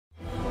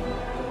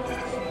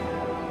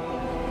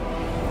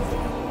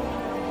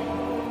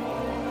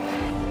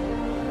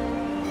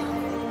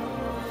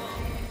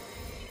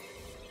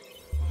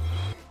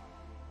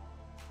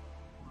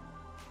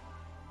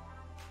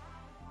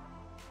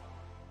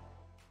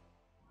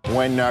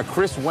when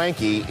Chris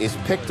Wenke is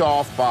picked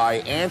off by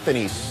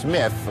Anthony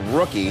Smith,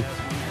 rookie,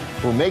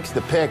 who makes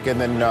the pick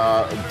and then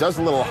does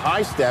a little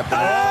high step. And,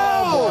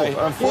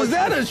 oh boy. Was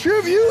that a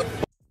tribute?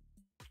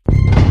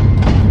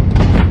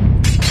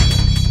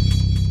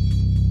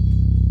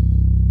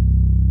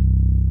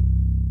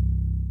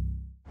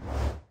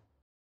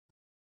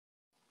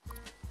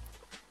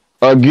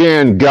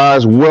 Again,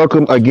 guys,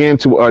 welcome again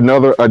to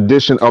another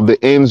edition of the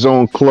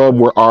Endzone Club,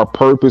 where our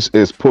purpose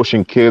is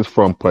pushing kids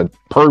from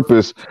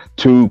purpose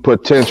to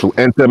potential.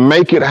 And to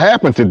make it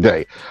happen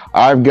today,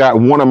 I've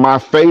got one of my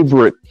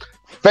favorite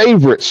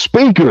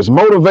speakers,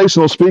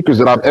 motivational speakers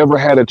that I've ever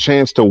had a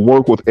chance to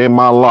work with in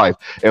my life,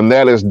 and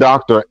that is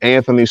Dr.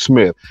 Anthony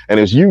Smith. And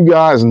as you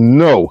guys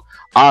know,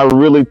 I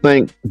really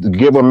think to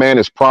give a man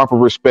his proper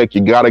respect, you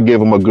got to give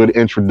him a good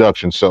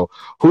introduction. So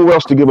who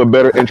else to give a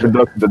better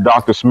introduction to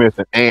Dr. Smith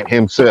than Ant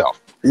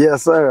himself?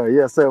 Yes, sir.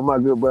 Yes, sir. My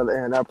good brother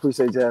Ant. I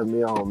appreciate you having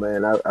me on,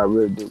 man. I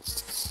really do.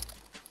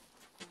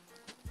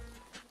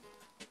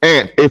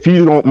 Ant, if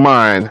you don't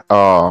mind,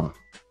 I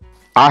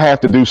have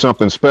to do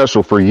something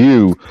special for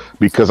you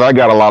because I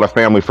got a lot of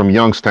family from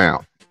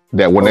Youngstown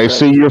that when they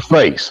see your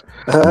face,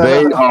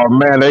 they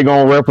they're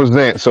going to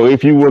represent. So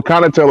if you would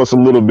kind of tell us a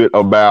little bit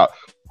about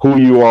who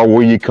you are,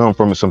 where you come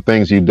from, and some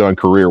things you've done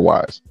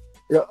career-wise.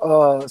 Yeah,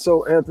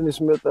 so Anthony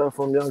Smith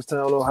from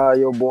Youngstown,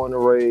 Ohio, born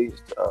and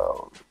raised.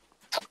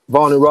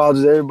 Vonnie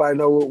Rogers, everybody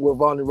know what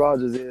Vonnie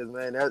Rogers is,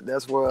 man.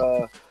 That's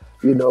where,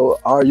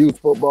 our youth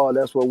football,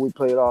 that's where we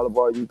played all of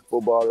our youth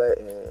football at.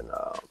 And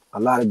a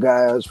lot of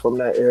guys from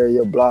that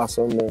area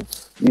blossomed and,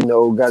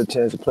 got a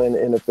chance to play in the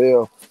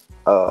NFL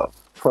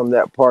from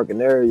that park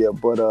and area.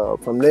 But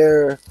from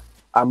there,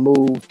 I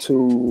moved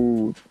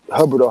to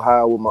Hubbard,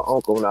 Ohio with my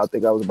uncle when I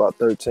think I was about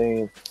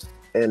 13.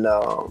 And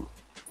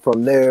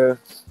from there,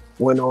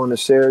 went on to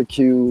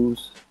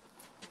Syracuse.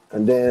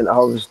 And then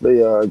obviously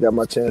got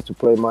my chance to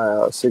play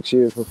my 6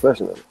 years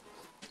professionally.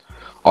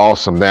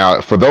 Awesome. Now,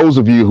 for those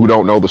of you who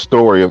don't know the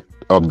story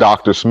of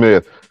Dr.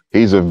 Smith,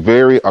 he's a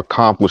very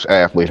accomplished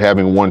athlete,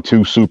 having won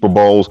 2 Super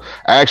Bowls.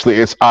 Actually,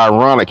 it's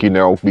ironic,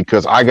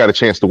 because I got a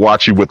chance to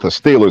watch you with the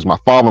Steelers. My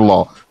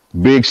father-in-law,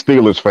 big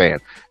Steelers fan.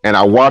 And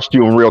I watched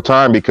you in real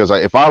time because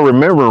if I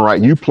remember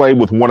right, you played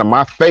with one of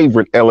my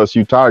favorite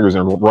LSU Tigers,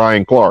 and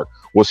Ryan Clark.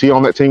 Was he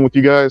on that team with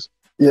you guys?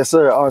 Yes,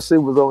 sir.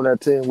 RC was on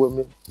that team with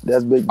me.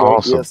 That's big.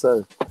 Awesome. Yes,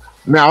 sir.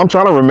 Now, I'm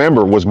trying to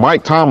remember, was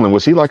Mike Tomlin,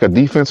 was he like a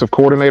defensive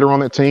coordinator on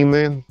that team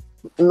then?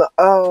 No,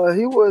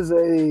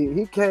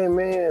 he came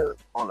in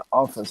on the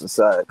offensive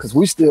side because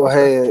we still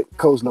had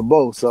Coach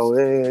LeBeau. So,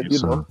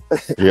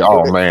 Yeah,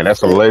 oh man,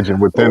 that's a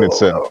legend within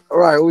itself.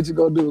 Right, what you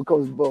gonna do with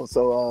Coach LeBeau?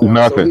 So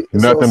nothing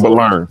but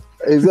learn.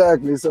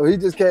 Exactly. So he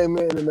just came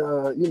in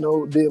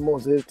and did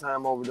most of his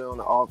time over there on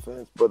the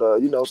offense, but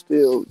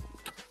still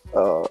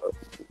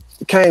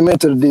came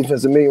into the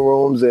defensive meeting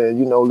rooms and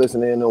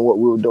listening in on what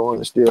we were doing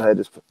and still had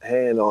his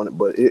hand on it.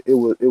 But it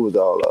was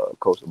all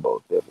Coach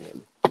LeBeau,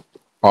 definitely.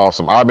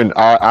 Awesome.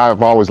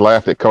 I've always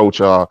laughed at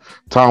Coach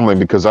Tomlin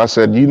because I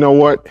said, you know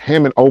what,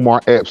 him and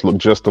Omar Epps look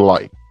just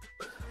alike.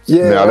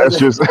 Yeah. Now that's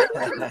just.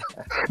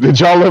 Did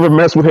y'all ever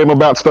mess with him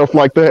about stuff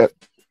like that?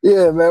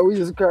 Yeah, man, we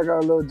used to crack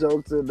our little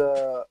jokes and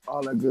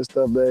all that good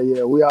stuff, man.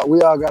 Yeah, we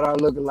all got our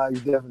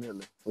lookalikes,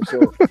 definitely, for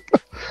sure.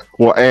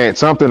 Well, and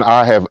something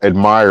I have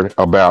admired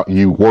about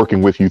you,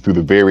 working with you through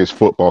the various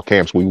football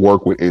camps we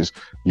work with, is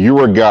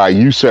you're a guy,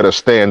 you set a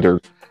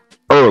standard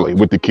early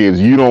with the kids.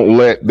 You don't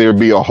let there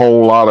be a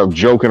whole lot of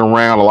joking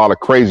around, a lot of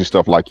crazy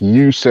stuff. Like,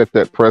 you set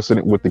that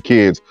precedent with the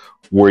kids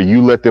where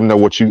you let them know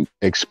what you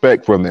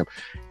expect from them.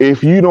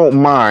 If you don't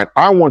mind,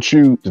 I want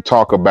you to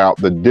talk about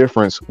the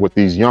difference with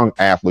these young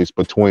athletes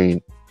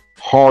between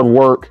hard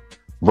work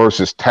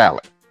versus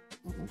talent.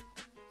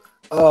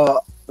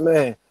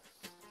 Man,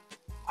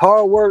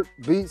 hard work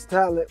beats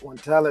talent when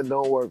talent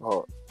don't work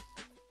hard.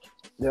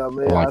 Yeah,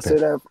 man, I say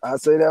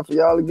that for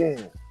y'all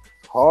again.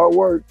 Hard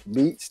work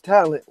beats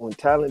talent when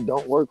talent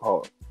don't work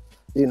hard.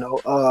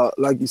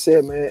 Like you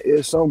said, man,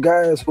 it's some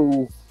guys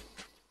who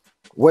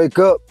wake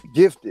up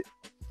gifted,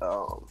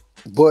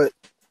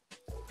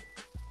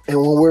 and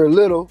when we're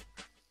little,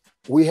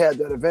 we had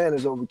that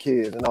advantage over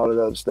kids and all of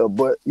that other stuff.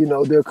 But,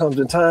 there comes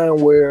a time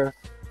where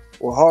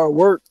hard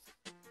work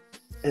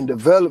and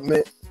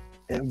development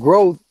and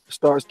growth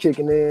starts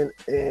kicking in,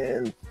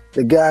 and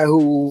the guy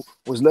who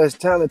was less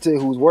talented,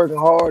 who's working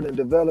hard and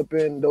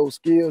developing those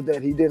skills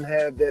that he didn't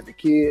have, that the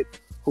kid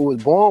who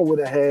was born with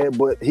it had,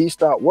 but he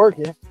stopped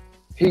working,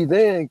 he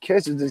then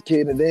catches this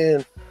kid, and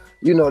then,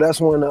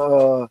 that's when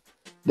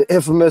the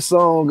infamous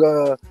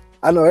song,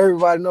 I know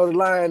everybody know the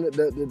line,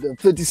 the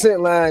 50 Cent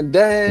line,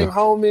 dang,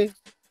 homie,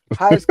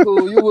 high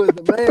school, you was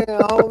the man,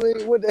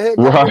 homie, what the heck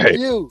happened to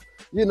you?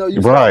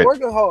 You start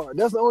working hard.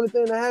 That's the only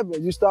thing that happens.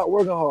 You start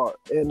working hard.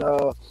 And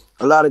a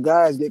lot of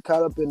guys get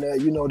caught up in that,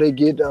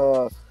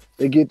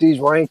 they get these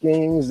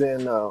rankings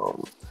and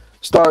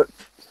start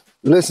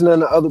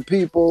listening to other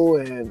people,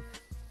 and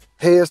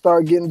heads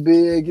start getting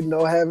big,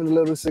 having a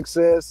little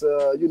success.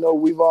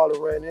 We've all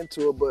ran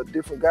into it, but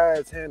different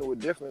guys handle it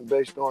different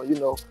based on,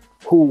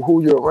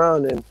 who you're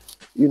around. And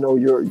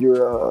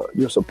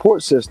your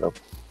support system.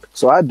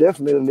 So I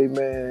definitely,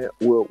 man,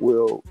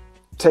 will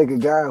take a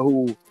guy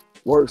who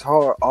works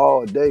hard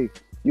all day,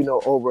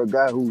 over a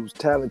guy who's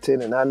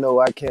talented, and I know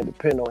I can't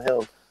depend on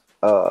him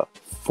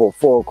for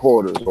 4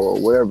 quarters or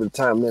wherever the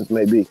time length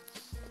may be.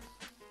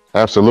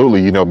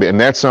 Absolutely, and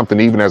that's something,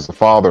 even as a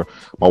father,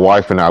 my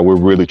wife and I, we're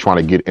really trying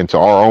to get into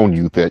our own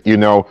youth that,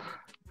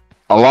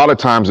 a lot of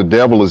times the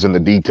devil is in the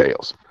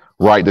details,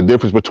 right? The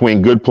difference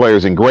between good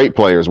players and great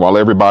players, while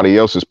everybody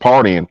else is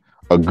partying,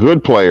 a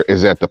good player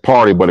is at the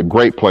party, but a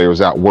great player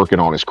is out working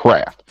on his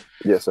craft.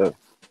 Yes, sir.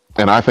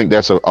 And I think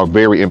that's a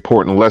very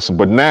important lesson.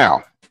 But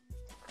now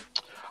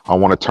I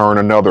want to turn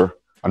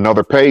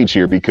another page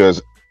here, because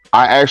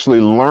I actually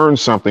learned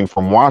something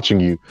from watching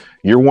you.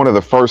 You're one of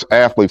the first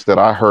athletes that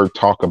I heard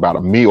talk about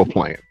a meal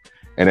plan.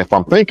 And if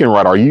I'm thinking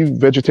right, are you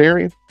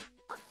vegetarian?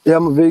 Yeah,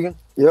 I'm a vegan.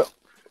 Yep.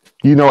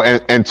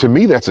 And to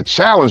me, that's a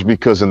challenge,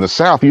 because in the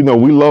South, we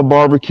love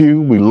barbecue,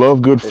 we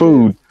love good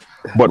food.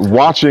 But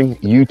watching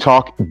you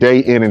talk day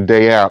in and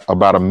day out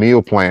about a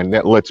meal plan,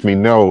 that lets me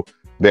know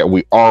that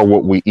we are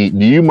what we eat.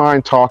 Do you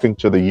mind talking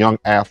to the young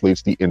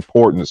athletes the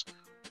importance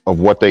of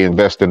what they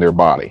invest in their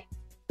body?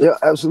 Yeah,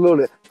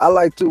 absolutely. I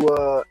like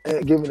to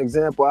give an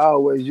example I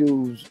always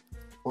use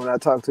when I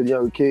talk to the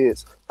younger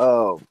kids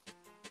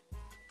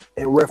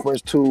in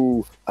reference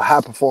to a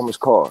high-performance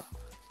car,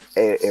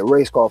 a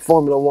race car,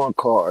 Formula One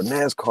car, a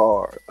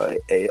NASCAR,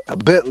 a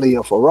Bentley,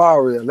 a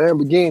Ferrari, a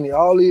Lamborghini.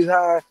 All these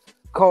high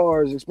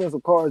cars,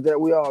 expensive cars that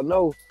we all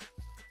know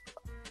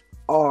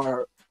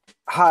are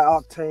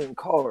high-octane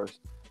cars,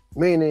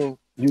 meaning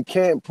you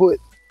can't put,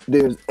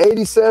 there's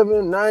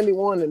 87,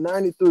 91, and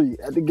 93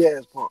 at the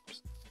gas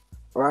pumps.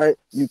 Right?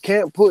 You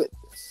can't put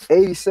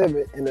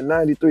 87 in the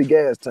 93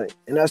 gas tank.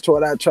 And that's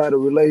what I try to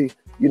relay,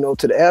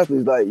 to the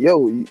athletes. Like,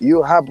 yo,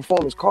 you're a high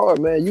performance car,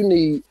 man. You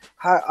need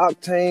high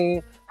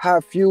octane, high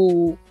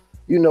fuel,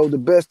 the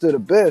best of the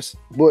best.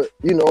 But,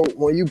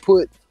 when you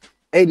put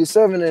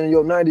 87 in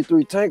your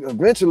 93 tank,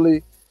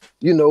 eventually,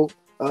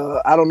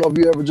 I don't know if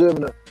you ever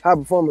driven a high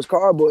performance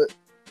car, but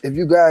if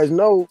you guys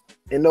know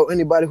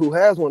anybody who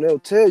has one, they'll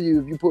tell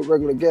you if you put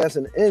regular gas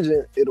in the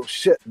engine, it'll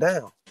shut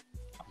down.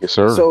 Yes,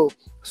 sir.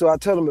 So I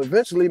tell them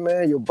eventually,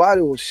 man, your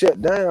body will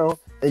shut down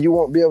and you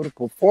won't be able to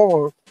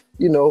perform,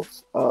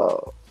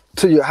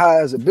 to your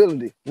highest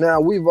ability. Now,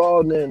 we've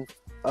all then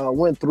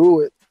went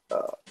through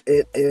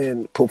it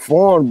and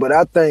performed, but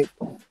I think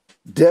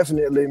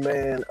definitely,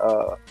 man,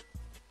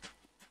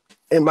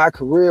 in my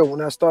career, when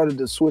I started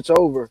to switch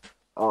over,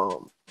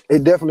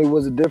 it definitely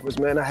was a difference,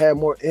 man. I had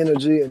more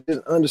energy and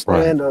just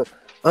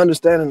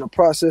understanding the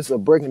process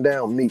of breaking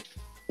down meat.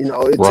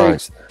 It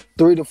takes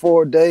 3 to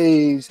 4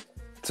 days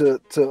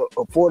to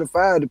 4 to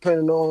 5,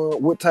 depending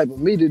on what type of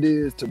meat it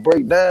is, to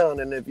break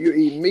down. And if you're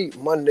eating meat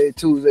Monday,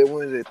 Tuesday,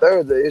 Wednesday,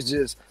 Thursday, it's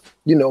just,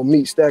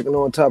 meat stacking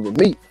on top of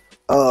meat.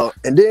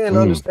 And then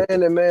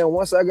understanding, man,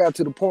 once I got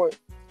to the point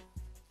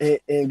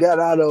and got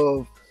out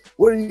of,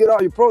 where do you get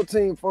all your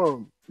protein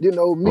from?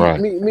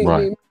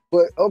 Meat.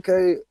 But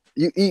okay,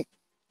 you eat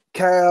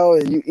cow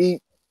and you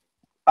eat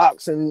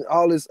ox and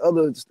all this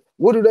other.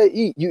 What do they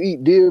eat? You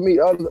eat deer meat.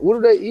 What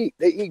do they eat?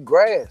 They eat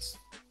grass.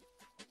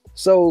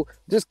 So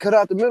just cut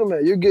out the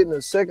middleman. You're getting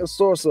a second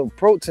source of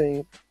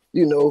protein,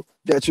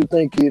 that you're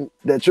thinking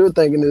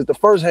is the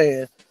first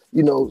hand,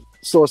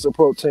 source of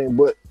protein.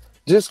 But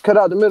just cut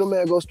out the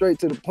middleman, go straight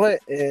to the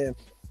plant. And,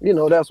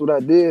 that's what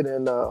I did.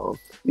 And,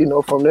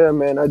 from there,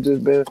 man, I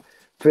just been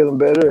feeling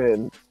better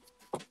and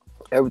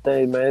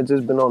everything, man,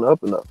 just been on the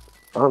up and up.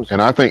 Honestly.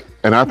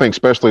 And I think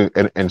especially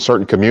in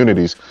certain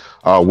communities,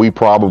 we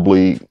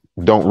probably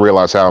don't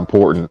realize how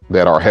important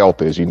that our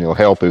health is.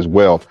 Health is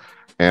wealth.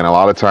 And a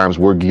lot of times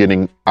we're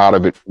getting out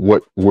of it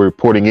what we're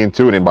putting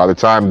into it. And by the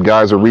time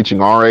guys are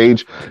reaching our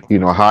age,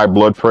 high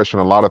blood pressure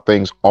and a lot of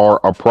things are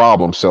a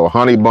problem. So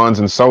honey buns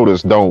and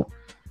sodas don't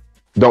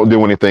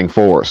do anything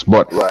for us.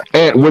 But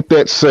And with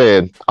that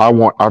said,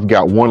 I've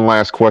got one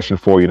last question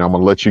for you, and I'm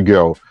gonna let you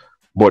go.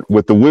 But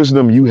with the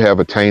wisdom you have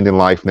attained in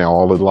life now,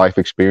 all the life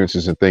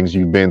experiences and things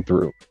you've been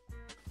through,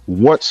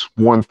 what's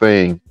one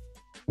thing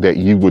that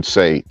you would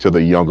say to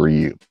the younger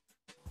you?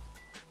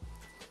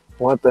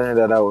 One thing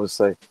that I would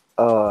say,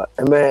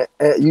 and man,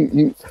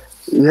 you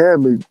had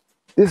me.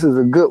 This is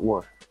a good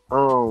one.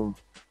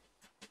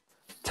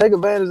 Take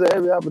advantage of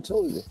every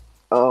opportunity.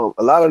 A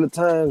lot of the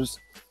times,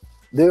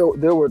 there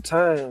were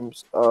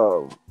times.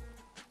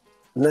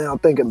 Now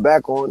thinking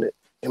back on it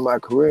in my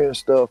career and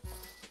stuff,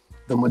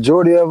 the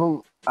majority of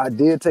them I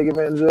did take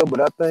advantage of.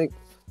 But I think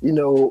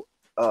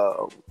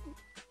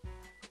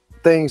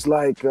things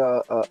like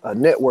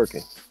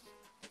networking.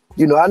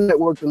 I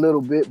networked a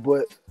little bit,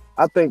 but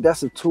I think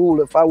that's a tool.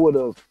 If I would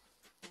have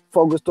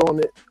focused on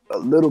it a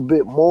little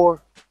bit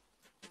more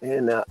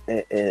and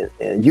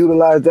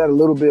utilize that a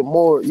little bit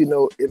more,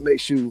 it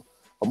makes you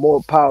a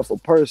more powerful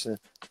person.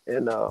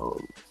 And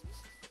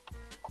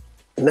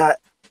not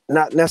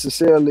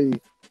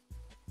necessarily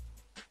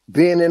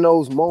being in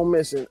those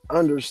moments and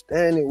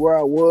understanding where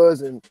I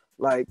was and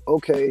like,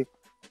 okay,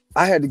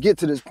 I had to get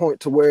to this point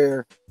to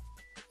where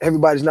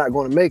everybody's not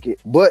going to make it,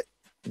 but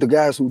the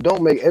guys who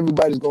don't make,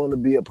 everybody's going to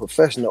be a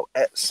professional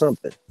at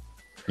something.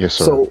 Yes,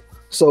 sir.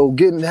 So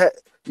getting that,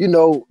 you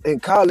know, in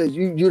college,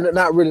 you're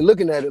not really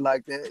looking at it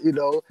like that, you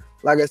know.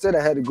 Like I said,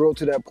 I had to grow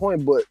to that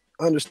point, but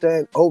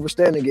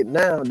overstanding it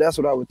now, that's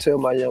what I would tell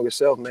my younger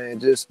self, man.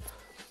 Just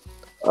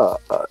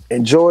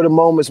enjoy the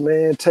moments,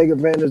 man. Take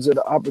advantage of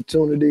the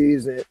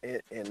opportunities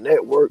and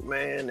network,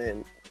 man,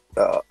 and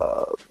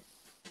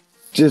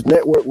just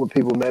network with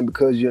people, man,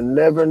 because you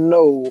never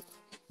know,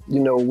 you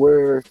know,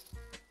 where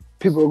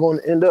people are going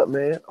to end up,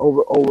 man,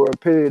 over a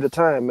period of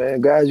time,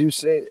 man. Guys, you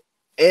said,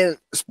 and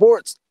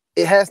sports,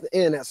 it has to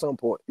end at some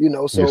point, you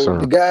know. So Yes,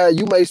 the guy,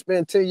 you may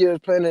spend 10 years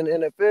playing in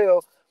the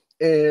NFL,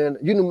 and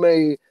you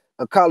may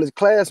a college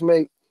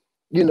classmate,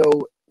 you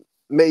know,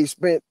 may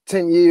spend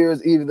 10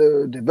 years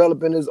either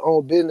developing his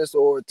own business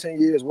or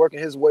 10 years working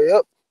his way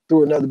up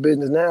through another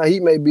business. Now he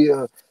may be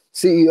a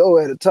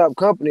CEO at a top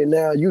company.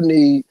 Now you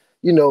need,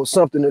 you know,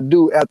 something to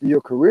do after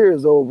your career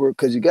is over,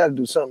 because you got to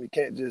do something. You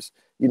can't just,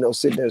 you know,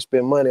 sit there and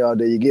spend money all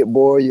day. You get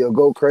bored, you'll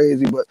go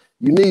crazy, but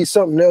you need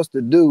something else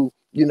to do,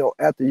 you know,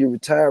 after you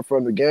retire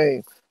from the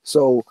game.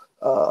 So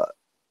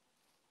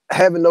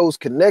having those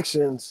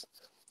connections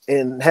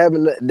and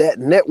having that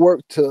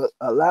network to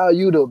allow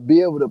you to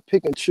be able to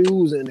pick and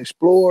choose and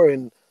explore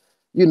and,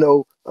 you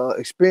know,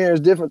 experience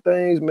different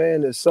things,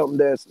 man, is something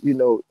that's, you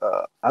know,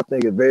 I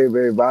think is very,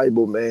 very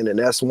valuable, man. And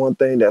that's one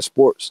thing that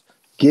sports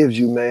gives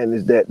you, man,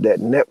 is that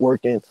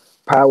networking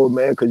power,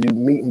 man, because you're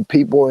meeting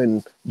people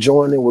and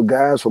joining with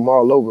guys from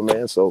all over,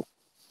 man. So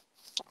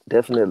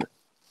definitely.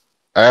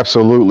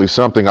 Absolutely.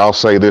 Something I'll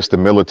say this, the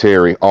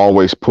military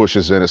always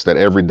pushes in us that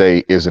every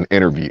day is an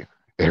interview.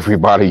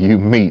 Everybody you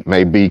meet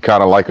may be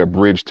kind of like a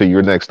bridge to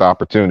your next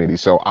opportunity.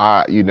 So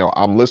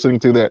I'm listening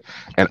to that,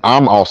 and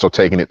I'm also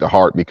taking it to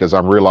heart, because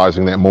I'm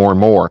realizing that more and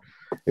more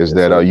is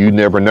that you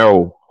never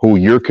know who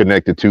you're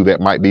connected to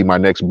that might be my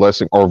next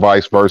blessing, or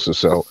vice versa.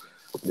 So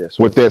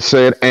with that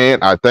said,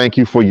 Ant, I thank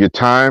you for your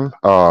time.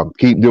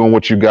 Keep doing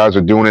what you guys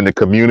are doing in the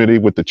community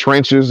with the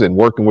trenches and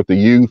working with the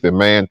youth. And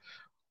man,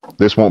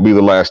 this won't be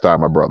the last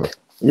time, my brother.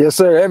 Yes,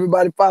 sir.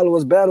 Everybody follow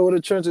us,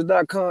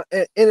 battlewiththetrenches.com.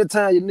 And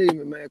anytime you need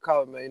me, man,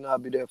 call me, man. You know, I'll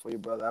be there for you,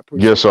 brother. I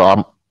appreciate it. Yes,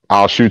 sir.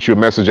 I'll shoot you a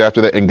message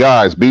after that. And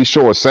guys, be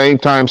sure, same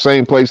time,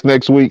 same place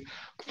next week.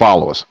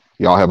 Follow us.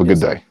 Y'all have a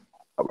good day.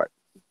 All right.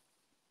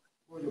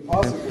 Well, your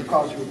boss can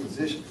cost you a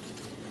position.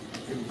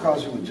 It can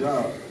cost you a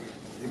job.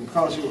 It can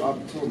cost you an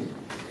opportunity.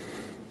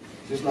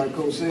 Just like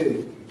Coach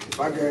said, if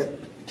I got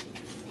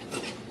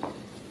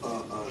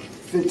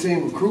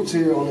 15 recruits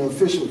here on the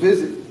official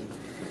visit,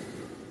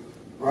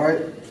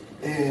 right?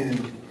 And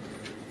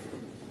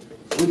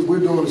we're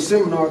doing a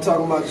seminar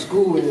talking about the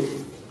school,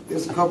 and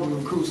there's a couple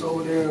of recruits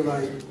over there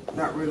like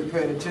not really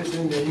paying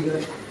attention. Then you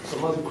got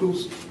some other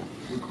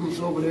recruits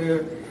over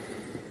there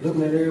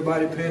looking at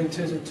everybody, paying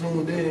attention,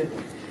 tuned in.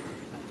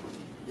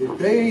 If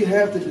they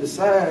have to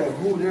decide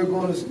who they're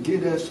going to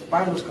give that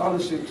final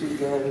scholarship to,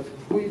 guys,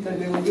 who do you think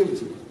they're going to give it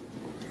to?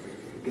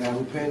 The guys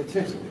who paying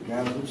attention, the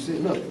guys who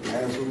sitting up, the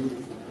guys who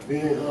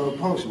being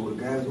punctual,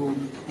 the guys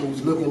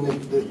who's looking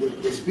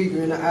the speaker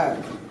in the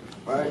eye,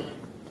 right?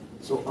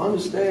 So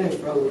understand,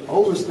 fellas,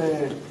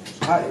 understand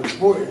how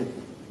important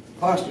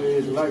posture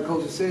is, and like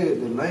Coach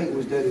said, the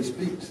language that it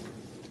speaks,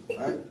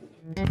 right?